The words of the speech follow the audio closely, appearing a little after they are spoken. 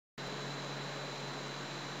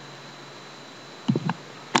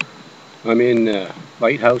I'm in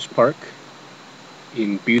Lighthouse Park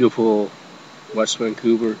in beautiful West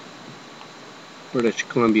Vancouver, British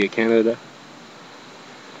Columbia, Canada.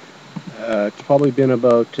 It's probably been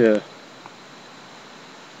about at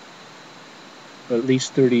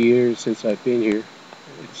least 30 years since I've been here.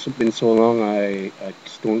 It's been so long I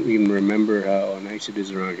just don't even remember how nice it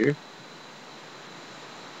is around here.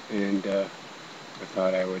 And I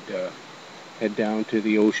thought I would head down to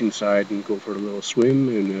the ocean side and go for a little swim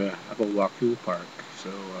and have a walk through the park.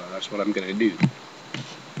 So that's what I'm going to do.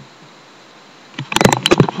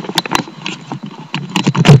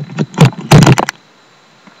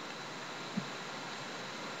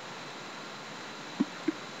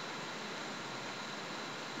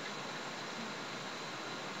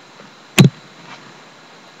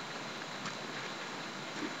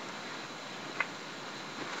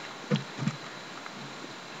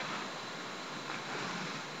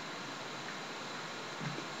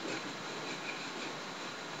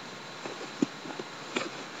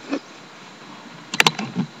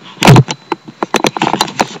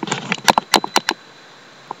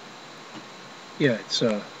 Yeah, it's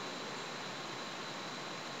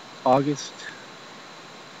August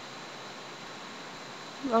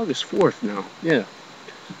August 4th now. Yeah,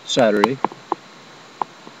 Saturday,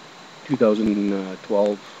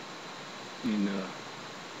 2012 in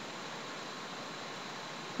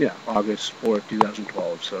yeah, August 4th,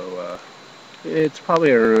 2012. So it's probably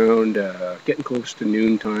around getting close to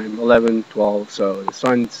noon time, 11, 12. So the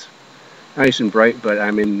sun's nice and bright, but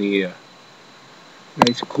I'm in the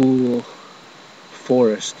nice cool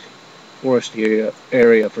forest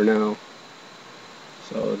area for now.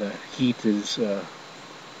 So the heat is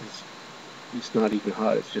it's not even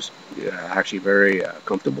hot. It's just actually very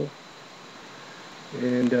comfortable.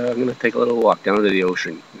 And I'm going to take a little walk down to the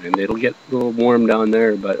ocean. And it'll get a little warm down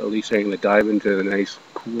there, but at least I'm going to dive into the nice,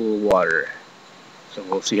 cool water. So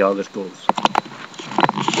we'll see how this goes.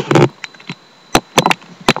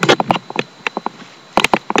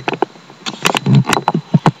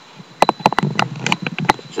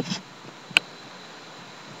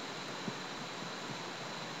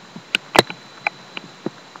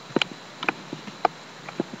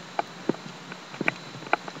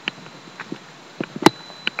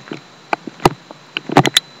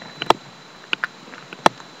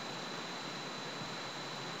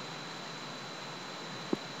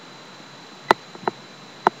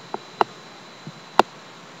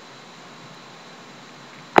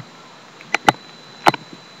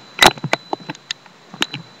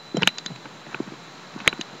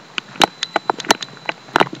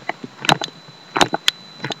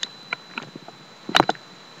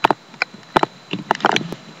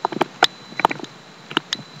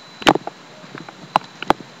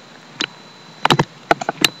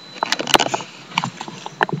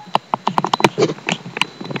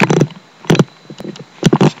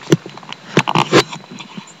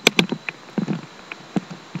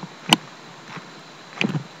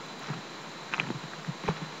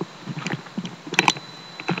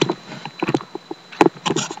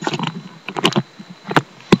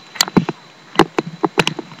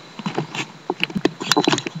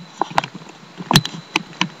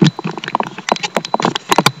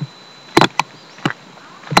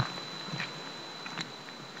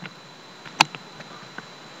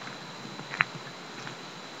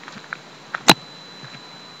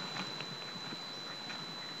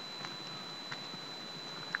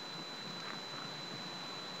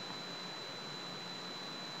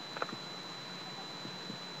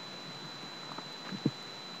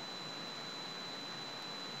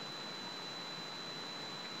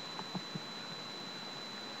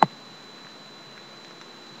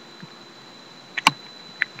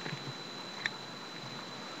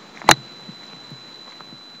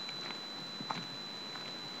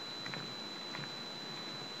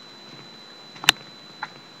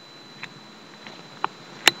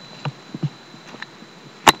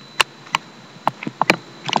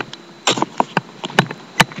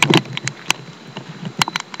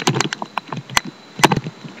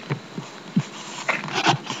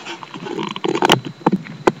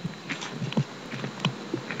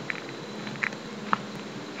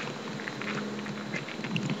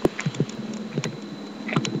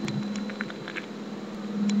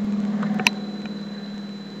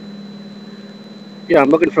 Yeah, I'm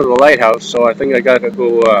looking for the lighthouse, so I think I got to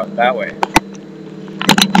go that way.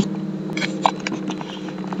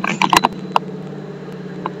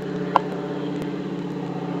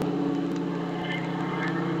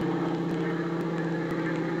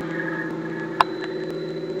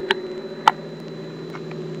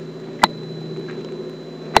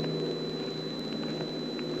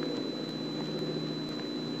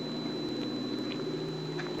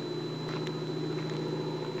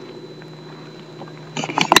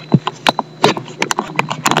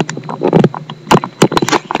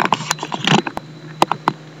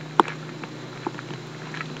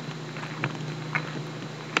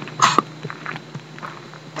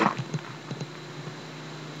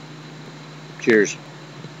 Cheers.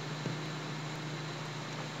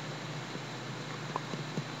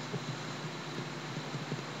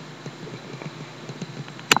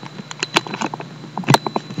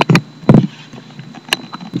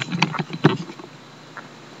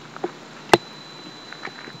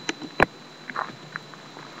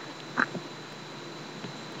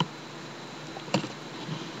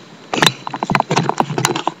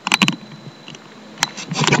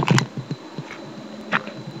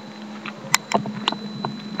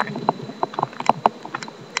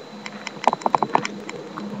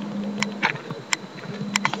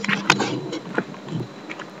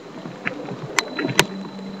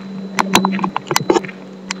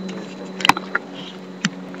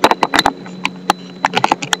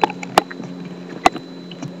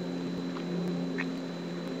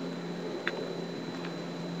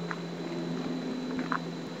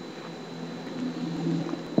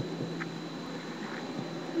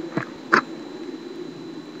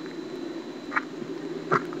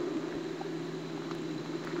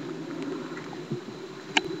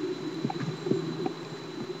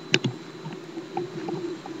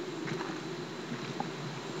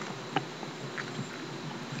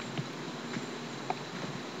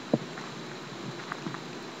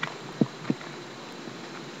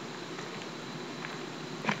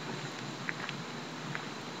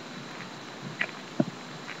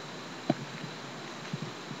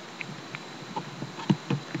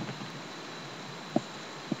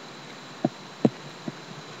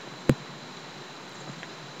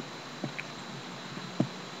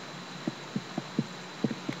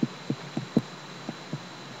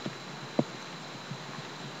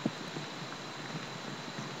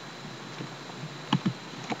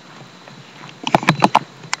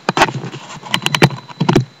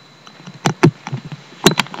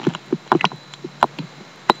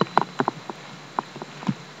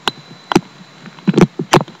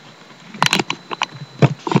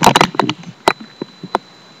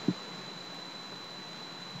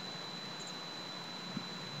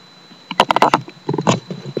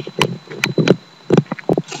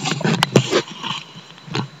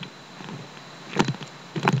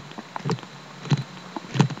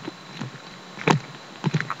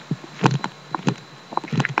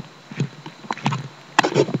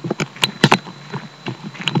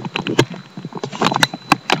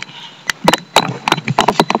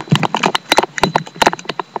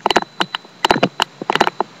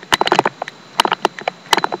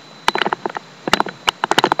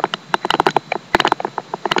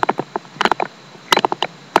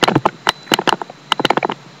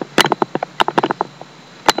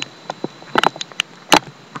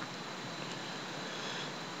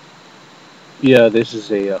 Yeah, this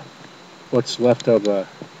is a what's left of the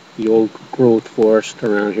old growth forest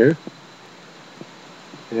around here,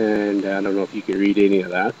 and I don't know if you can read any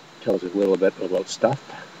of that. It tells a little bit about stuff,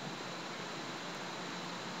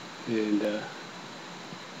 and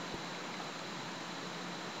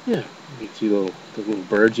yeah, you can see the little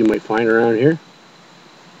birds you might find around here,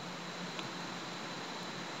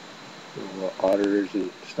 little otters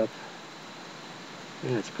and stuff.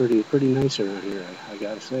 Yeah, it's pretty nice around here. I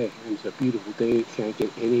gotta say, and it's a beautiful day. It can't get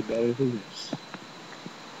any better than this.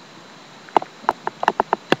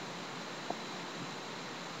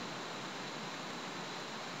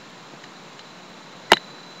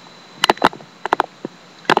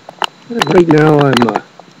 Right now, I'm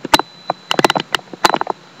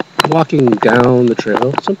walking down the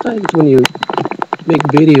trail. Sometimes when you make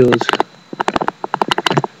videos,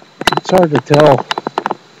 it's hard to tell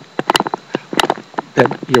that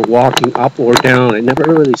you're walking up or down. It never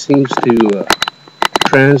really seems to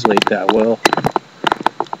translate that well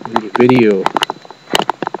when you video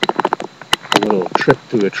a little trip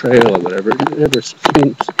to a trail or whatever. It never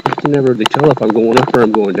seems, you can never really tell if I'm going up or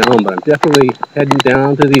I'm going down, but I'm definitely heading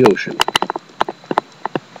down to the ocean.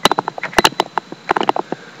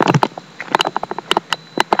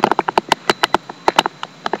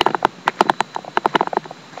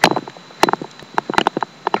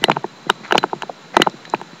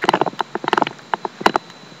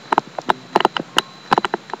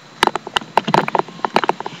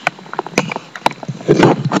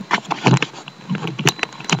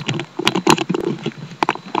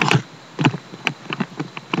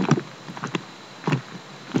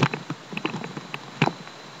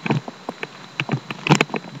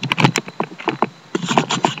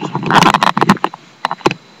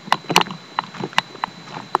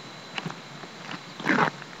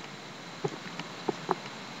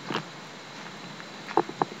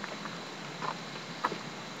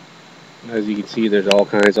 As you can see, there's all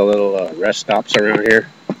kinds of little rest stops around here.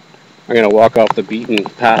 I'm going to walk off the beaten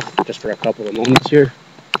path just for a couple of moments here.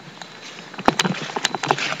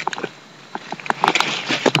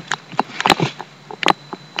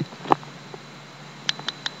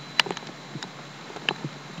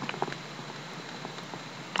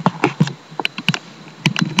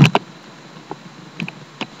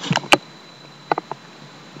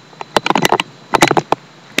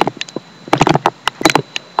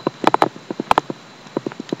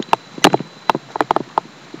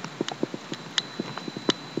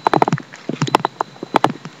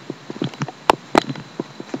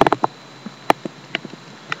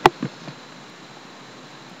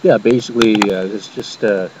 Yeah, basically, it's just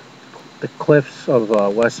the cliffs of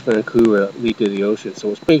West Vancouver that lead to the ocean. So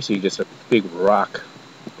it's basically just a big rock.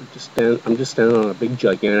 I'm just standing on a big,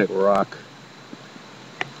 gigantic rock.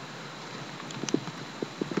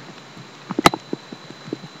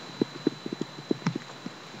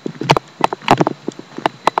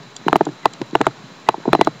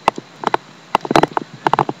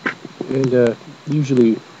 And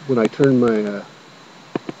usually, when I turn my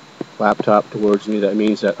laptop towards me, that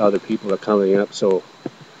means that other people are coming up. So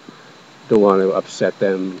don't want to upset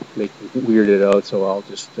them, make them weirded out, so I'll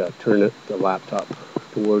just turn the laptop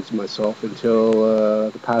towards myself until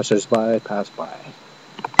the passers-by pass by.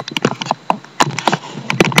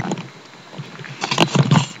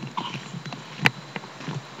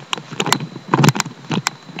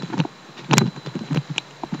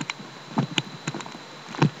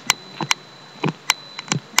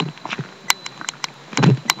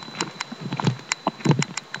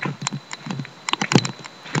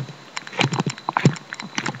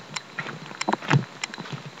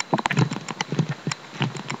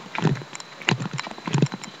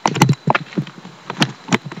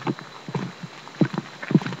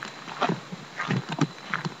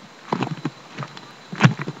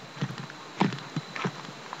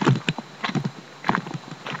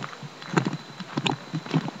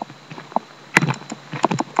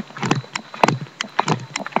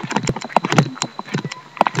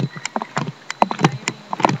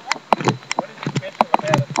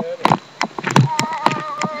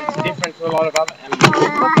 Different to a lot of other animals.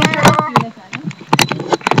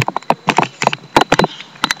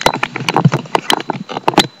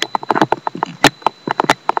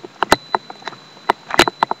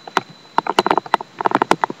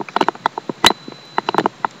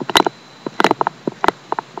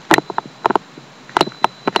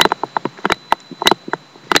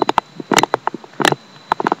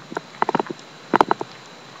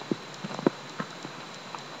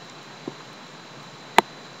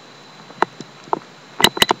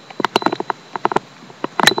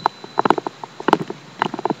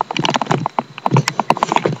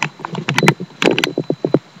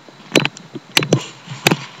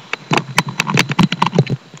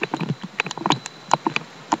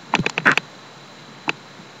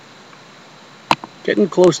 Getting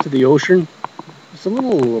close to the ocean. It's a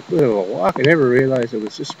little bit of a walk. I never realized it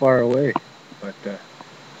was this far away, but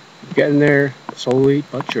getting there slowly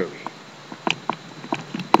but surely.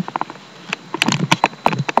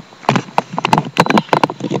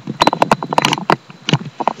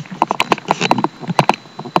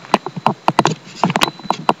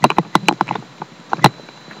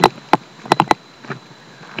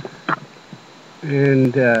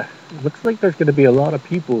 And it looks like there's going to be a lot of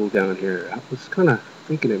people down here. I was kind of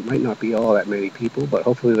thinking it might not be all that many people, but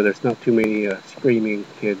hopefully there's not too many screaming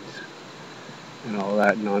kids and all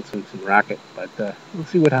that nonsense and racket. But we'll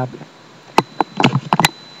see what happens.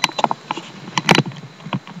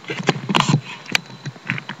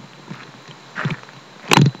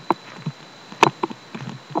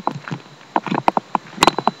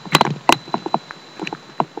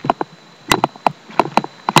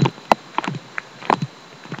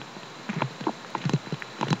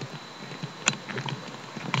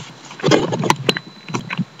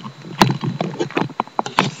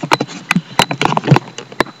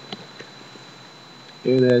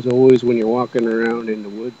 And as always, when you're walking around in the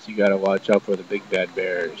woods, you gotta watch out for the big bad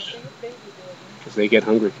bears, because they get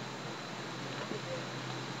hungry.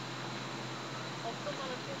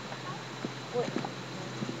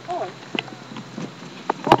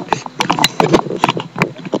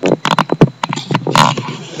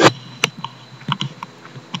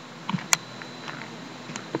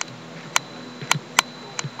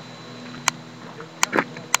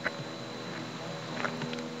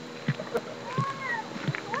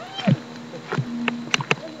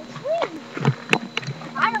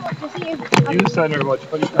 You said there much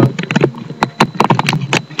funny time.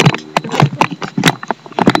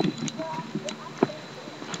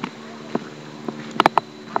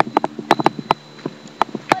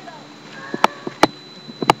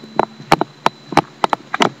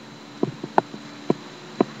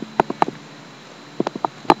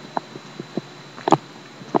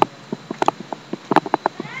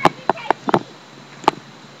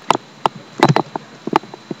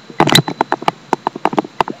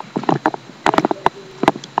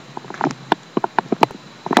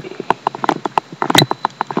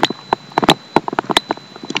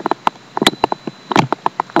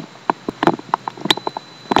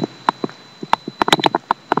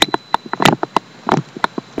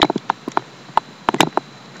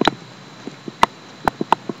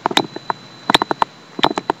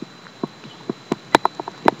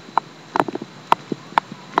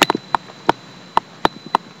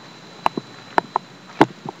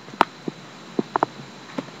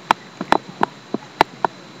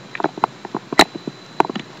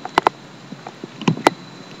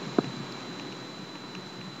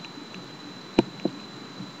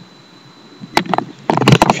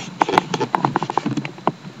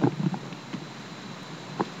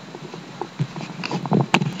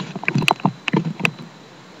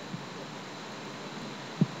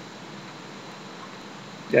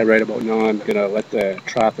 Yeah, right about now I'm gonna let the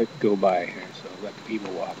traffic go by here, so let the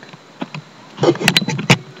people walk.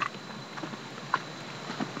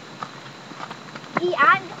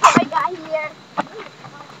 Ian, before I got here.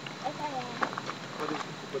 Yes, I am.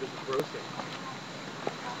 What is the process?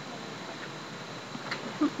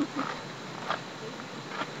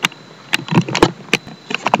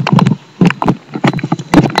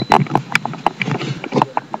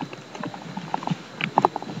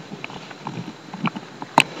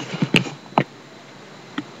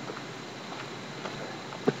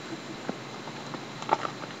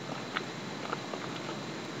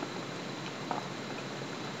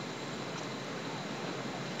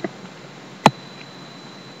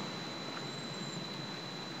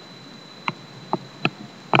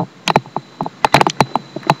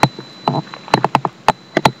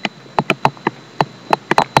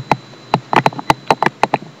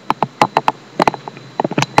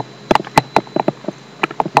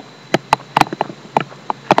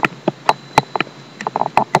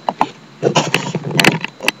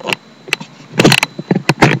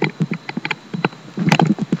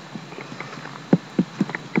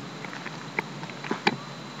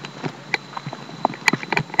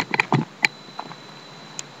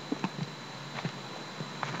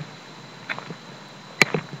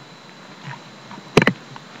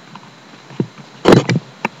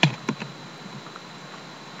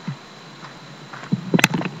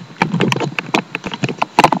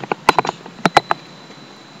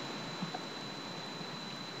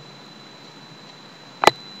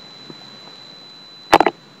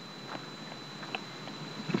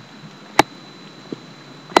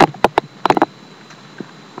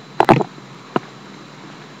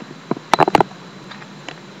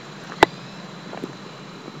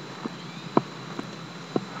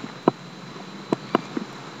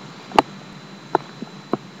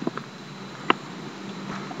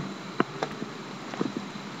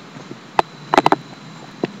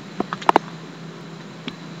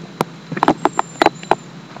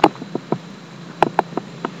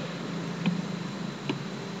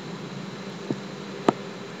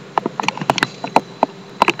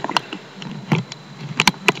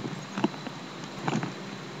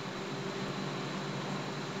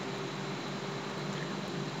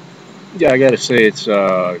 Yeah, I gotta say it's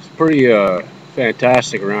pretty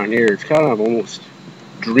fantastic around here. It's kind of almost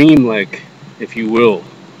dreamlike, if you will.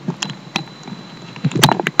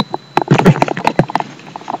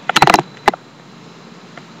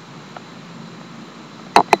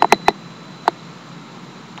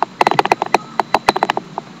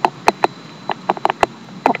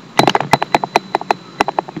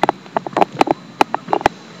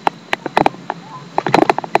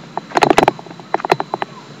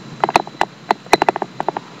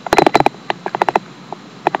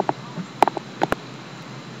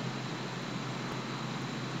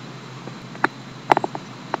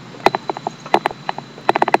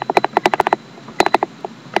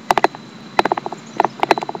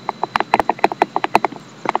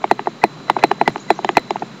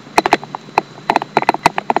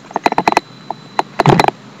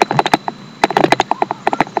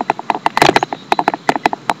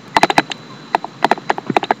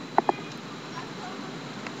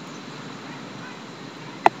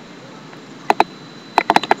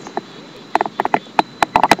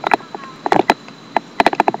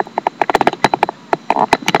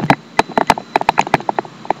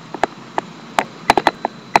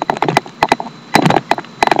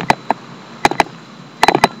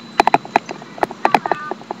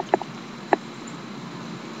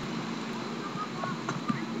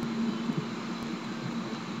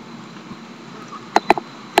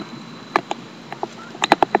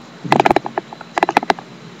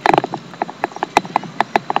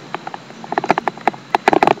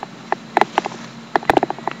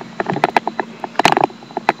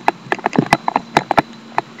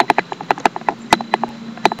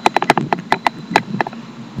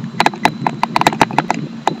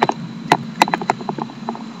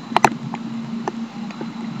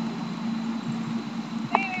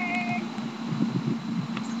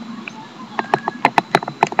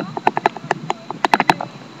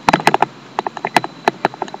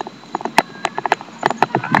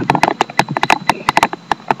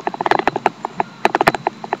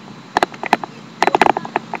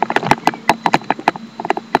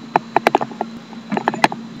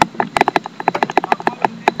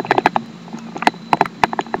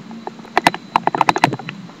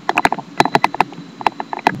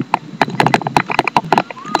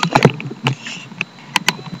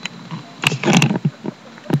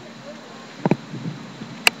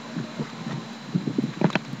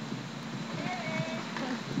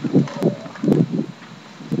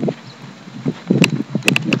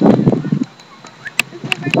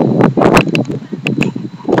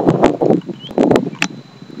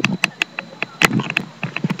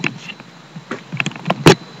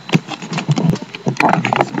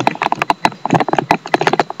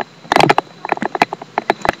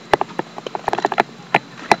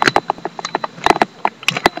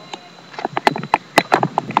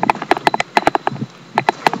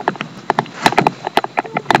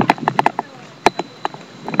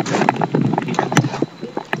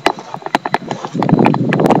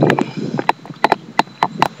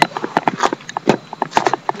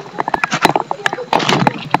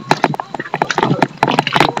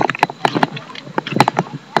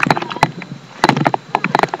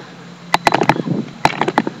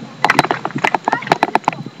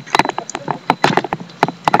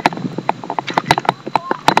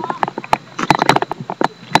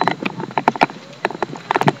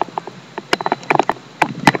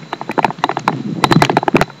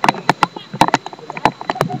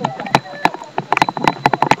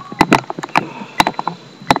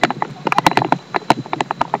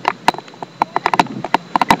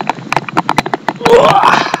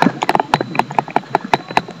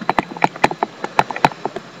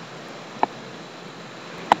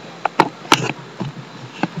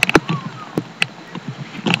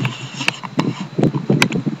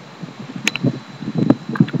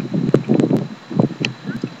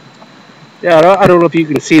 Yeah, I don't know if you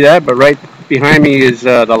can see that, but right behind me is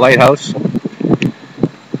the lighthouse,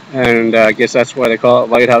 and I guess that's why they call it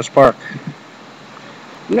Lighthouse Park.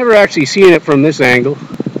 Never actually seen it from this angle,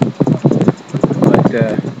 but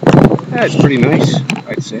yeah, it's pretty nice,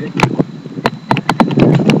 I'd say.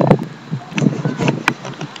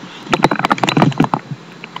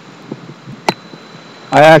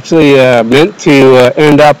 I actually meant to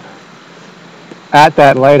end up at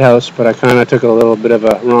that lighthouse, but I kind of took a little bit of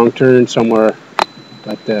a wrong turn somewhere.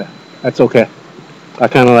 But that's okay. I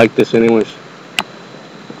kind of like this, anyways.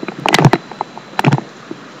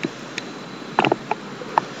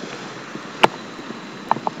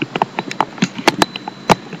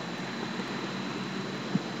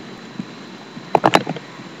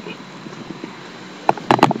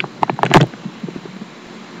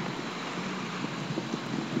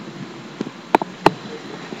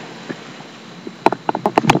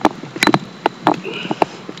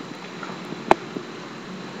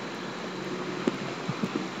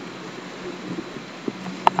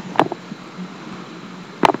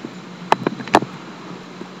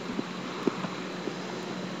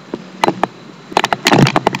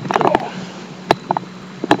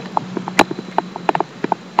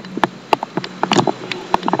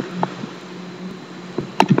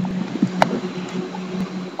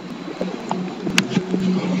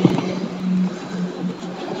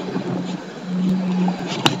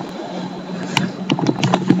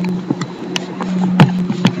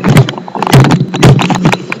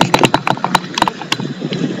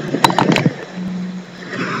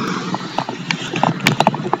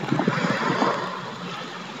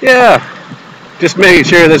 Yeah, just making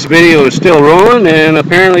sure this video is still rolling, and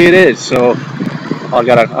apparently it is. So I've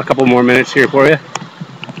got a couple more minutes here for you.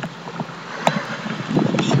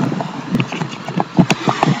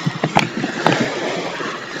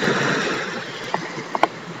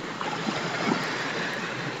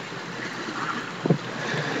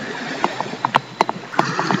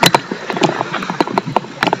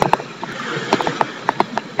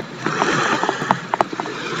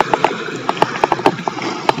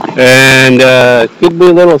 And it could be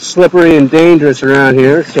a little slippery and dangerous around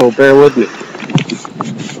here, so bear with me.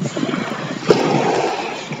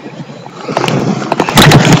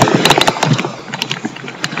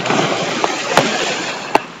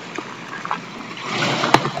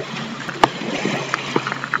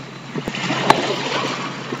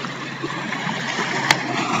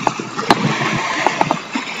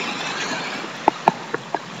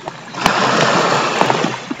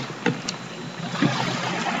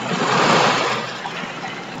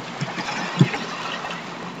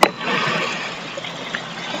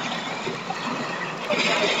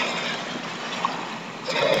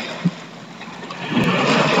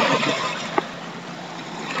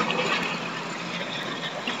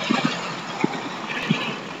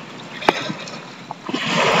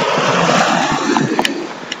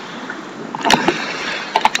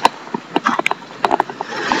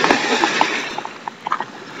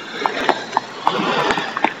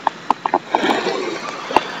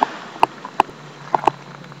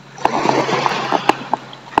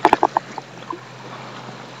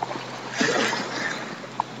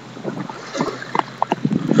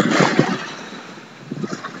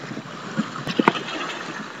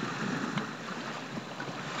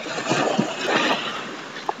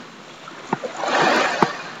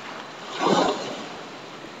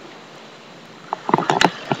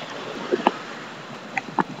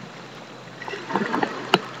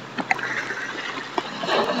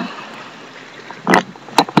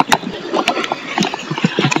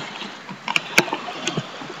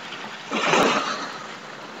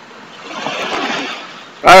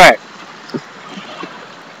 All right,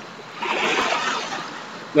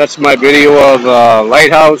 that's my video of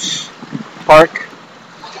Lighthouse Park,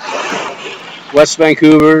 West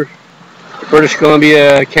Vancouver, British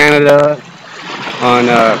Columbia, Canada, on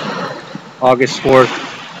August 4th,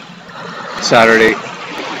 Saturday,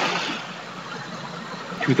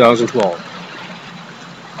 2012.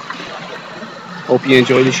 Hope you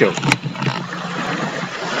enjoy the show.